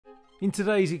In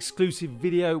today's exclusive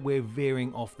video, we're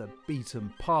veering off the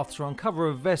beaten path to uncover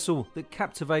a vessel that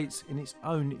captivates in its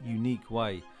own unique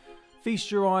way.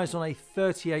 Feast your eyes on a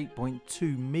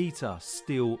 38.2 metre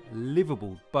steel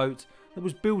Liveaboard boat that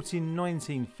was built in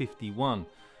 1951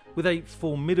 with a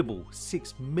formidable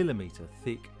 6mm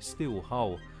thick steel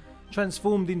hull.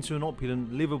 Transformed into an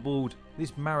opulent liveaboard,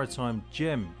 this maritime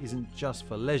gem isn't just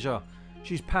for leisure.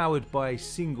 She's powered by a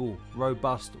single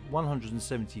robust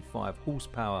 175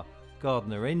 horsepower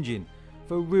Gardner engine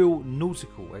for real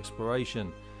nautical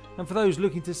exploration. And for those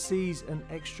looking to seize an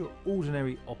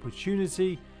extraordinary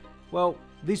opportunity, well,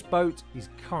 this boat is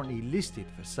currently listed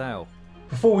for sale.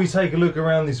 Before we take a look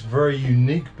around this very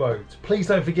unique boat, please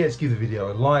don't forget to give the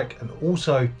video a like, and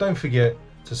also don't forget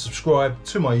to subscribe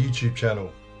to my YouTube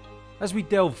channel. As we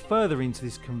delve further into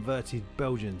this converted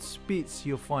Belgian Spitz,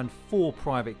 you'll find 4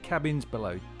 private cabins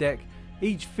below deck,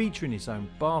 each featuring its own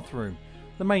bathroom.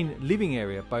 The main living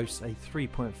area boasts a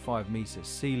 3.5 metre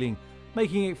ceiling,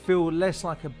 making it feel less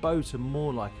like a boat and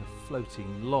more like a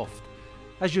floating loft.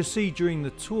 As you'll see during the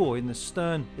tour, in the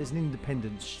stern there's an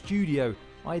independent studio,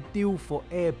 ideal for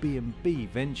Airbnb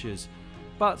ventures.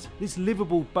 But this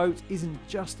Liveaboard boat isn't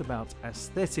just about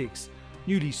aesthetics.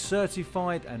 Newly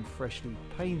certified and freshly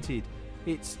painted,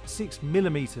 its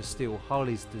 6mm steel hull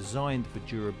is designed for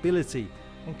durability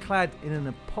and clad in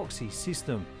an epoxy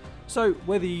system. So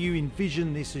whether you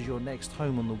envision this as your next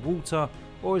home on the water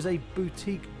or as a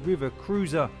boutique river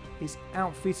cruiser, it's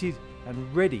outfitted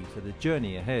and ready for the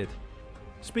journey ahead.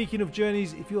 Speaking of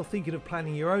journeys, if you're thinking of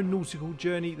planning your own nautical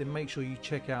journey, then make sure you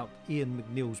check out Ian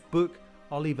McNeil's book.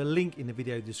 I'll leave a link in the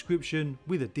video description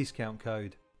with a discount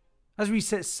code. As we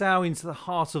set sail into the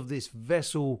heart of this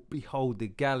vessel, behold the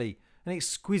galley, an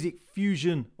exquisite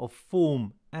fusion of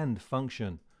form and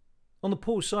function. On the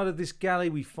port side of this galley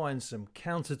we find some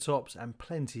countertops and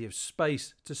plenty of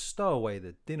space to stow away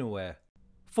the dinnerware.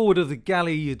 Forward of the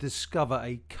galley you discover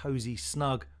a cosy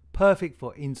snug, perfect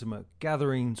for intimate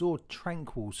gatherings or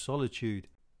tranquil solitude.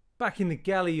 Back in the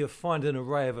galley you'll find an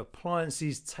array of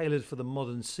appliances tailored for the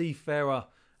modern seafarer,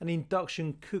 an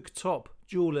induction cooktop,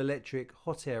 dual electric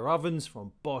hot air ovens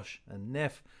from Bosch and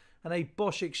Neff, and a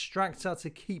Bosch extractor to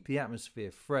keep the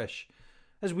atmosphere fresh.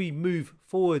 As we move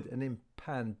forward and then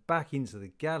pan back into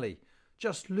the galley,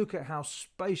 just look at how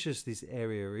spacious this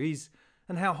area is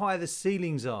and how high the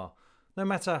ceilings are. No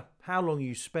matter how long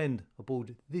you spend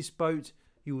aboard this boat,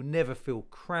 you will never feel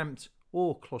cramped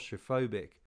or claustrophobic.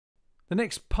 The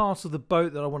next part of the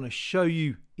boat that I want to show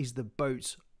you is the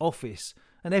boat's office,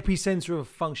 an epicenter of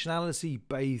functionality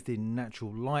bathed in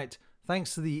natural light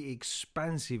thanks to the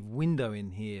expansive window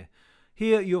in here.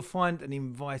 Here you'll find an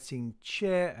inviting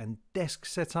chair and desk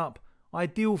setup,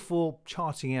 ideal for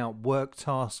charting out work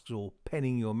tasks or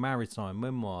penning your maritime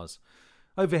memoirs.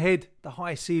 Overhead, the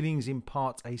high ceilings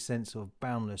impart a sense of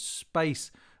boundless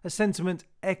space, a sentiment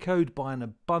echoed by an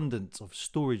abundance of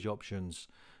storage options.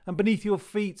 And beneath your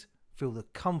feet, feel the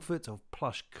comfort of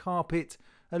plush carpet,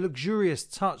 a luxurious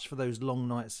touch for those long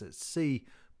nights at sea,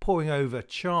 poring over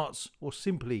charts or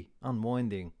simply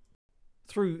unwinding.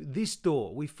 Through this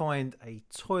door we find a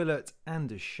toilet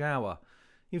and a shower.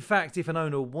 In fact, if an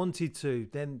owner wanted to,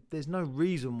 then there's no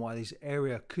reason why this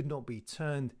area could not be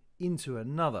turned into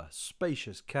another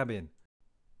spacious cabin.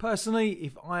 Personally,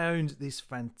 if I owned this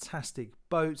fantastic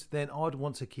boat, then I'd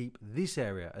want to keep this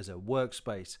area as a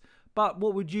workspace. But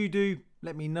what would you do?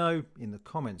 Let me know in the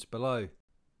comments below.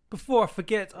 Before I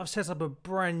forget, I've set up a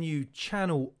brand new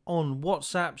channel on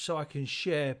WhatsApp so I can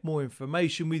share more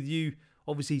information with you,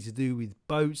 obviously to do with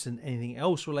boats and anything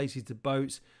else related to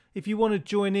boats. If you want to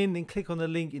join in, then click on the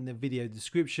link in the video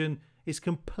description. It's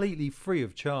completely free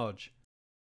of charge.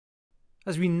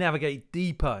 As we navigate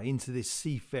deeper into this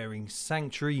seafaring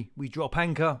sanctuary, we drop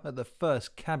anchor at the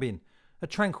first cabin, a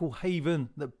tranquil haven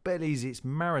that belies its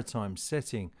maritime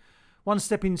setting. One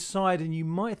step inside and you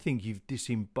might think you've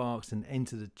disembarked and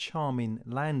entered a charming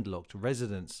landlocked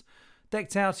residence.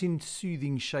 Decked out in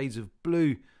soothing shades of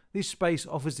blue, this space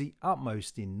offers the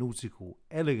utmost in nautical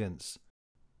elegance.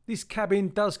 This cabin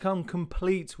does come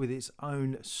complete with its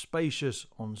own spacious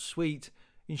ensuite,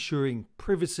 ensuring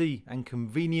privacy and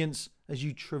convenience as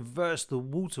you traverse the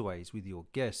waterways with your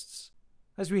guests.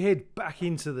 As we head back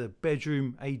into the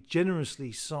bedroom, a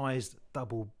generously sized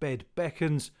double bed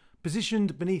beckons,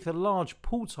 positioned beneath a large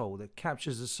porthole that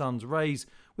captures the sun's rays,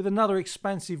 with another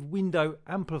expansive window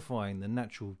amplifying the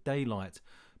natural daylight.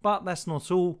 But that's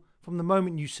not all. From the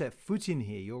moment you set foot in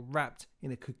here, you're wrapped in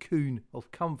a cocoon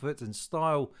of comfort and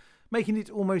style, making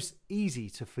it almost easy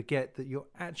to forget that you're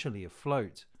actually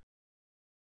afloat.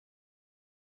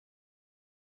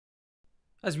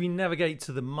 As we navigate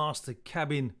to the master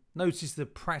cabin, notice the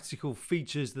practical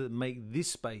features that make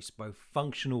this space both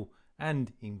functional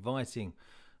and inviting.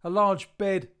 A large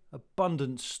bed,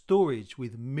 abundant storage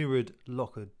with mirrored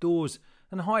locker doors,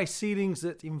 and high ceilings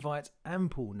that invite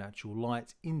ample natural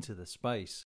light into the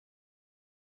space.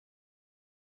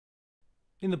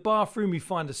 In the bathroom we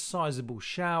find a sizable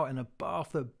shower and a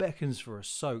bath that beckons for a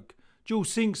soak. Dual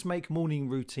sinks make morning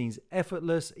routines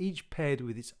effortless, each paired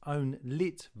with its own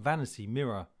lit vanity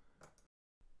mirror.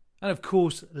 And of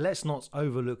course, let's not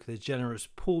overlook the generous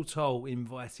porthole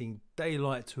inviting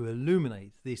daylight to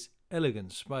illuminate this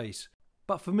elegant space.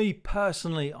 But for me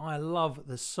personally, I love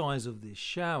the size of this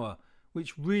shower,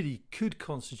 which really could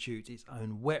constitute its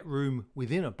own wet room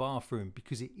within a bathroom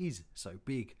because it is so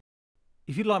big.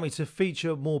 If you'd like me to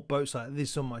feature more boats like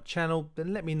this on my channel,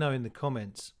 then let me know in the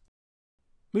comments.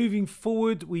 Moving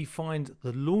forward, we find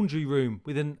the laundry room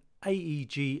with an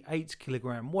AEG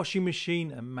 8kg washing machine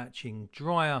and matching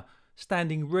dryer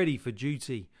standing ready for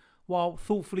duty, while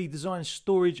thoughtfully designed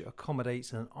storage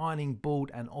accommodates an ironing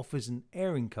board and offers an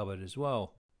airing cupboard as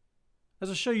well. As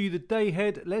I show you the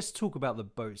dayhead, let's talk about the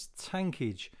boat's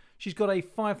tankage. She's got a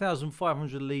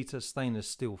 5,500 litre stainless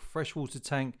steel freshwater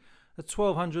tank, a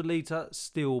 1,200 litre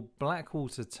steel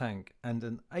blackwater tank and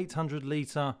an 800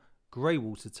 litre grey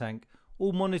water tank,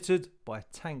 all monitored by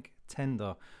tank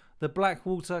tender. The black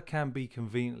water can be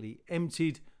conveniently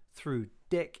emptied through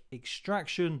deck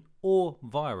extraction or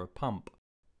via a pump.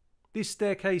 This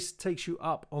staircase takes you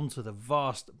up onto the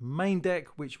vast main deck,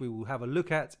 which we will have a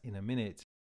look at in a minute.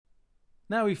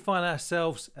 Now we find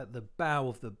ourselves at the bow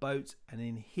of the boat, and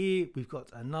in here we've got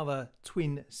another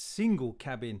twin single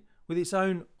cabin with its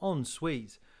own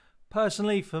ensuite.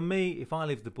 Personally, for me, if I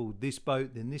lived aboard this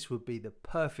boat, then this would be the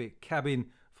perfect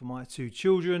cabin for my two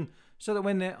children, so that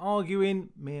when they're arguing,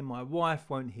 me and my wife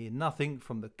won't hear nothing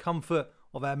from the comfort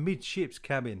of our midships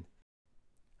cabin.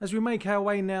 As we make our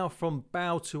way now from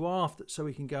bow to aft, so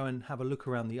we can go and have a look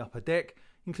around the upper deck,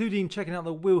 including checking out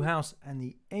the wheelhouse and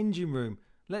the engine room,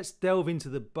 let's delve into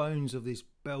the bones of this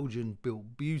Belgian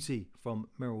built beauty from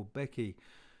Merrill Becky.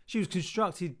 She was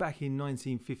constructed back in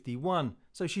 1951,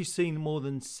 so she's seen more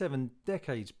than 7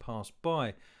 decades pass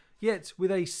by. Yet with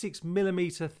a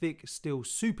 6mm thick steel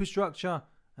superstructure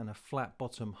and a flat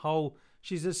bottom hull,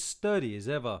 she's as sturdy as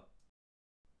ever.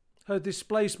 Her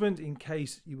displacement, in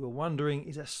case you were wondering,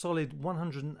 is a solid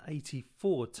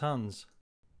 184 tonnes.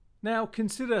 Now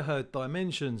consider her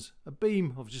dimensions: a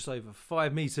beam of just over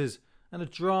 5 metres and a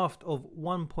draft of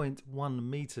 1.1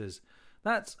 metres.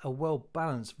 That's a well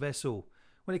balanced vessel.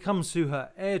 When it comes to her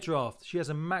air draft, she has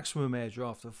a maximum air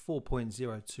draft of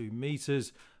 4.02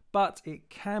 metres, but it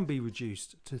can be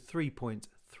reduced to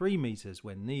 3.3 metres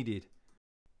when needed.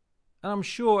 And I'm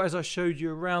sure as I showed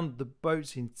you around the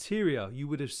boat's interior, you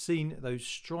would have seen those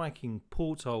striking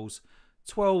portholes.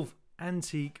 12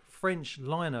 antique French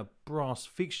liner brass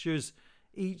fixtures,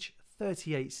 each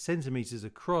 38 centimetres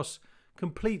across,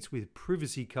 complete with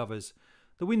privacy covers.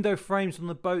 The window frames on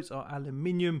the boat are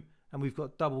aluminium, and we've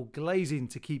got double glazing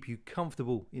to keep you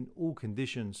comfortable in all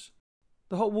conditions.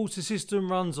 The hot water system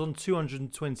runs on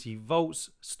 220 volts,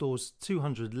 stores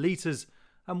 200 litres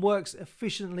and works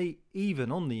efficiently even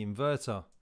on the inverter.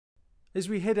 As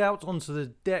we head out onto the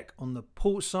deck on the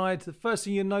port side, the first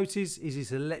thing you'll notice is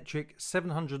this electric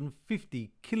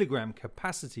 750kg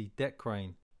capacity deck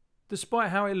crane. Despite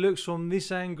how it looks from this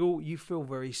angle, you feel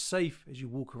very safe as you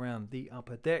walk around the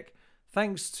upper deck,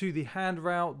 thanks to the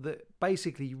handrail that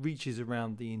basically reaches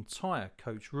around the entire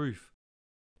coach roof.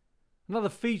 Another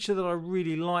feature that I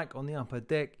really like on the upper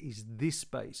deck is this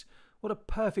space. What a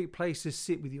perfect place to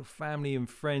sit with your family and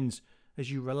friends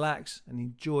as you relax and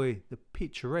enjoy the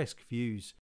picturesque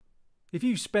views. If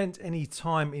you've spent any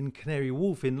time in Canary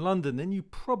Wharf in London, then you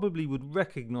probably would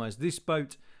recognise this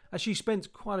boat, as she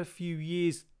spent quite a few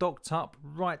years docked up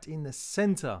right in the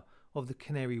centre of the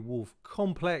Canary Wharf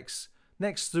complex,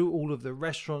 next to all of the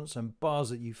restaurants and bars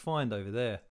that you find over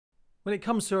there. When it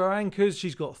comes to her anchors,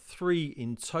 she's got 3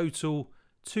 in total,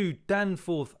 2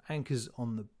 Danforth anchors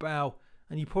on the bow,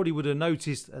 and you probably would have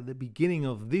noticed at the beginning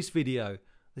of this video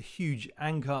the huge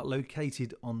anchor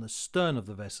located on the stern of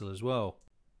the vessel as well.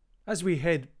 As we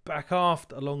head back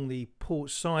aft along the port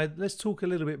side, let's talk a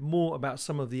little bit more about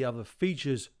some of the other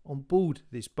features on board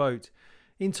this boat.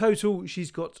 In total,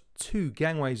 she's got 2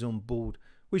 gangways on board,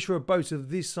 which for a boat of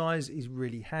this size is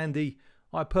really handy.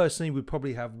 I personally would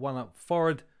probably have one up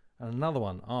forward and another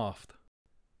one aft.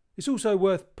 It's also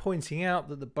worth pointing out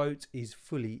that the boat is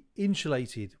fully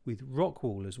insulated with rock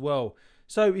wool as well.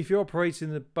 So if you're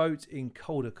operating the boat in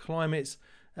colder climates,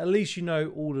 at least you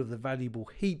know all of the valuable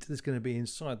heat that's going to be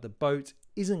inside the boat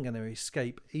isn't going to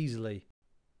escape easily.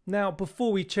 Now,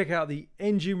 before we check out the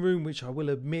engine room, which I will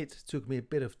admit took me a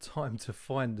bit of time to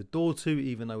find the door to,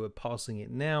 even though we're passing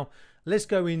it now, let's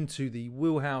go into the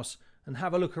wheelhouse and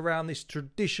have a look around this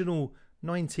traditional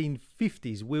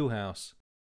 1950s wheelhouse.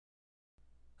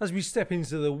 As we step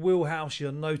into the wheelhouse,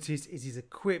 you'll notice it is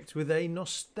equipped with a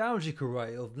nostalgic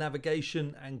array of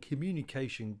navigation and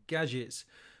communication gadgets.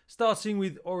 Starting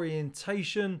with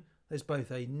orientation, there's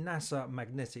both a NASA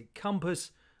magnetic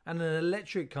compass and an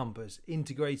electric compass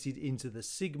integrated into the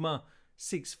Sigma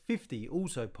 650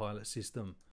 autopilot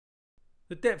system.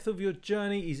 The depth of your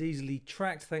journey is easily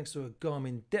tracked thanks to a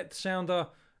Garmin depth sounder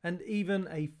and even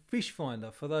a fish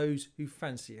finder for those who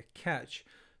fancy a catch.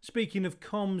 Speaking of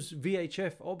comms,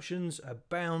 VHF options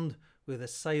abound with a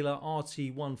Sailor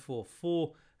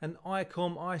RT144 and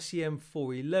ICOM ICM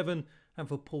 411, and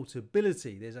for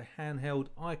portability there's a handheld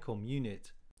ICOM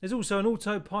unit. There's also an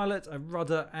autopilot, a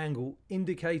rudder angle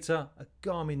indicator, a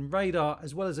Garmin radar,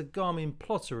 as well as a Garmin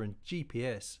plotter and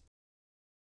GPS.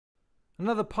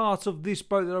 Another part of this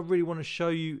boat that I really want to show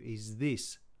you is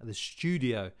this, the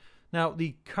studio. Now,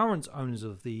 the current owners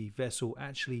of the vessel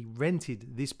actually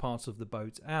rented this part of the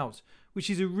boat out,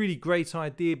 which is a really great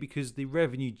idea because the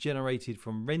revenue generated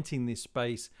from renting this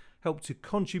space helped to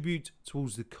contribute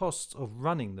towards the costs of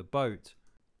running the boat.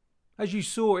 As you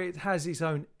saw, it has its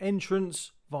own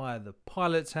entrance via the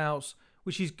pilot's house,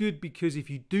 which is good because if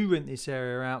you do rent this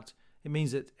area out, it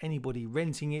means that anybody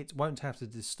renting it won't have to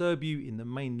disturb you in the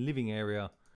main living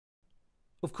area.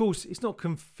 Of course, it's not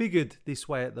configured this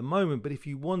way at the moment, but if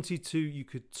you wanted to, you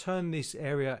could turn this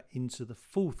area into the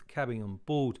fourth cabin on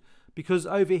board, because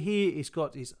over here it's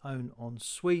got its own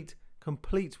ensuite,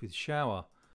 complete with shower.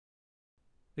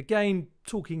 Again,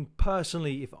 talking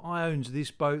personally, if I owned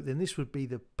this boat, then this would be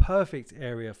the perfect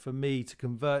area for me to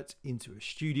convert into a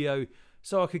studio,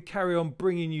 so I could carry on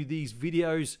bringing you these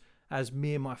videos as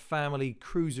me and my family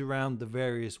cruise around the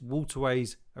various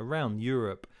waterways around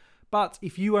Europe. But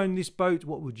if you own this boat,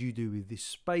 what would you do with this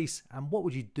space and what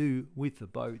would you do with the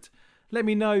boat? Let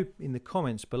me know in the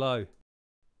comments below.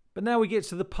 But now we get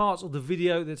to the part of the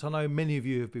video that I know many of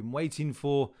you have been waiting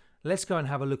for. Let's go and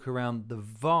have a look around the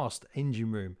vast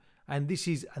engine room. And this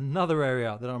is another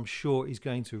area that I'm sure is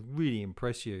going to really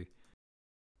impress you.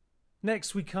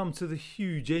 Next we come to the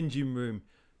huge engine room.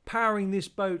 Powering this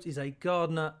boat is a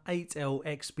Gardner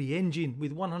 8L-XB engine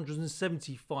with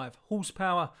 175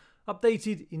 horsepower,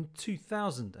 updated in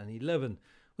 2011,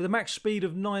 with a max speed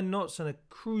of 9 knots and a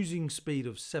cruising speed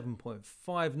of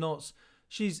 7.5 knots.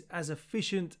 She's as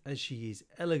efficient as she is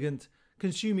elegant,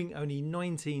 consuming only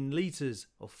 19 litres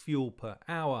of fuel per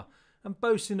hour and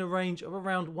boasting a range of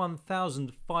around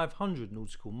 1,500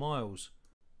 nautical miles.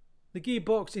 The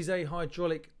gearbox is a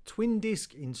hydraulic twin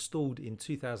disc installed in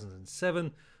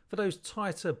 2007 for those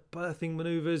tighter berthing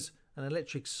manoeuvres. An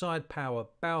electric side power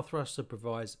bow thruster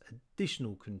provides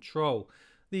additional control.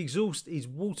 The exhaust is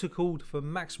water cooled for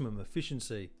maximum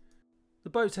efficiency. The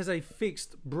boat has a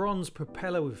fixed bronze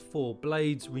propeller with 4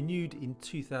 blades, renewed in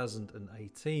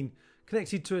 2018,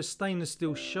 connected to a stainless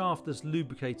steel shaft that's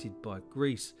lubricated by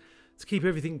grease. To keep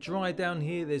everything dry down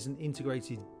here, there's an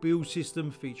integrated bilge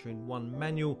system featuring 1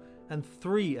 manual and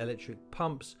 3 electric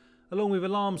pumps, along with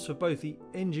alarms for both the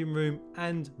engine room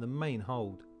and the main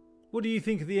hold. What do you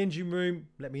think of the engine room?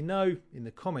 Let me know in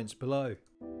the comments below.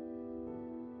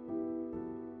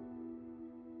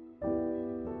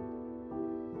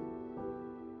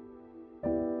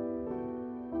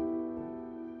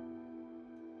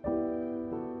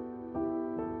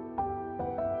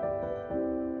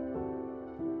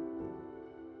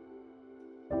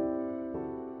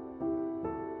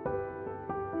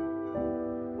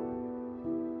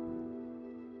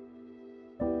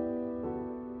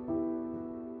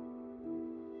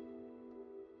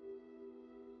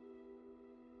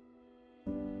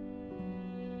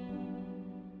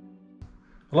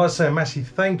 I'd like to say a massive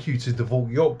thank you to DeVault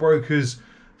Yacht Brokers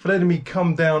for letting me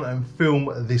come down and film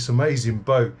this amazing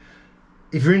boat.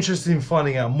 If you're interested in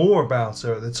finding out more about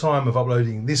her, at the time of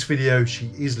uploading this video, she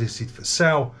is listed for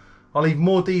sale. I'll leave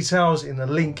more details in the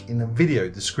link in the video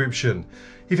description.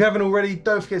 If you haven't already,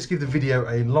 don't forget to give the video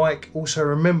a like. Also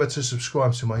remember to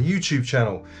subscribe to my YouTube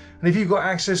channel. And if you've got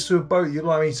access to a boat you'd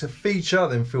like me to feature,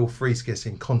 then feel free to get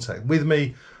in contact with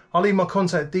me. I'll leave my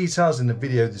contact details in the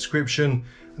video description.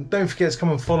 And don't forget to come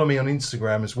and follow me on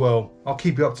Instagram as well. I'll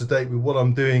keep you up to date with what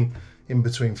I'm doing in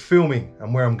between filming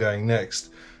and where I'm going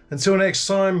next. Until next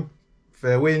time,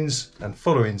 fair winds and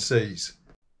following seas.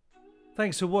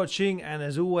 Thanks for watching, and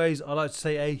as always, I'd like to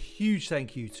say a huge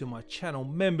thank you to my channel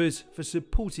members for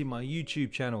supporting my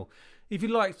YouTube channel. If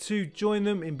you'd like to join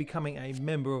them in becoming a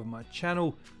member of my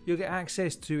channel, you'll get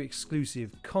access to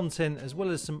exclusive content as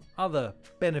well as some other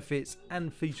benefits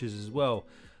and features as well.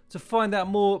 To find out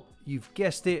more, you've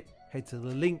guessed it, head to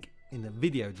the link in the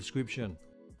video description.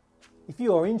 If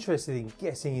you are interested in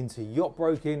getting into yacht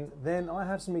broking, then I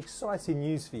have some exciting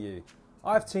news for you.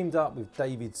 I've teamed up with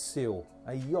David Seal,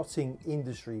 a yachting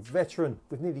industry veteran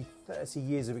with nearly 30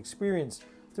 years of experience,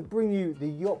 to bring you the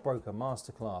Yacht Broker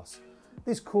Masterclass.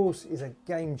 This course is a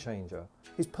game changer.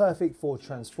 It's perfect for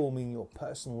transforming your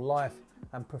personal life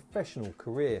and professional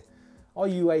career. Are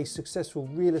you a successful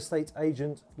real estate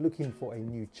agent looking for a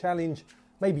new challenge?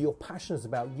 Maybe you're passionate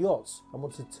about yachts and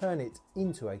want to turn it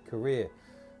into a career.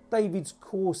 David's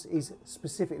course is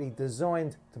specifically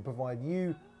designed to provide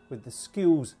you with the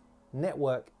skills,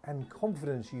 network and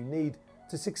confidence you need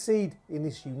to succeed in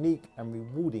this unique and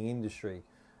rewarding industry.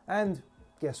 And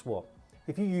guess what?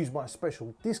 If you use my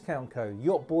special discount code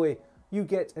YACHTBOY, you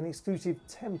get an exclusive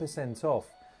 10% off.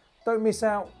 Don't miss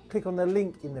out. Click on the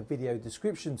link in the video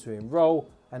description to enroll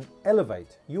and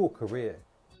elevate your career.